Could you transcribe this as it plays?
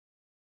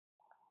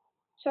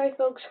Sorry,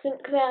 folks,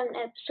 couldn't come out an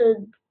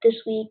episode this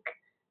week.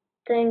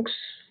 Thanks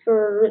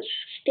for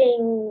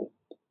staying,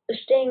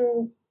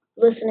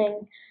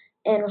 listening,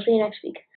 and we'll see you next week.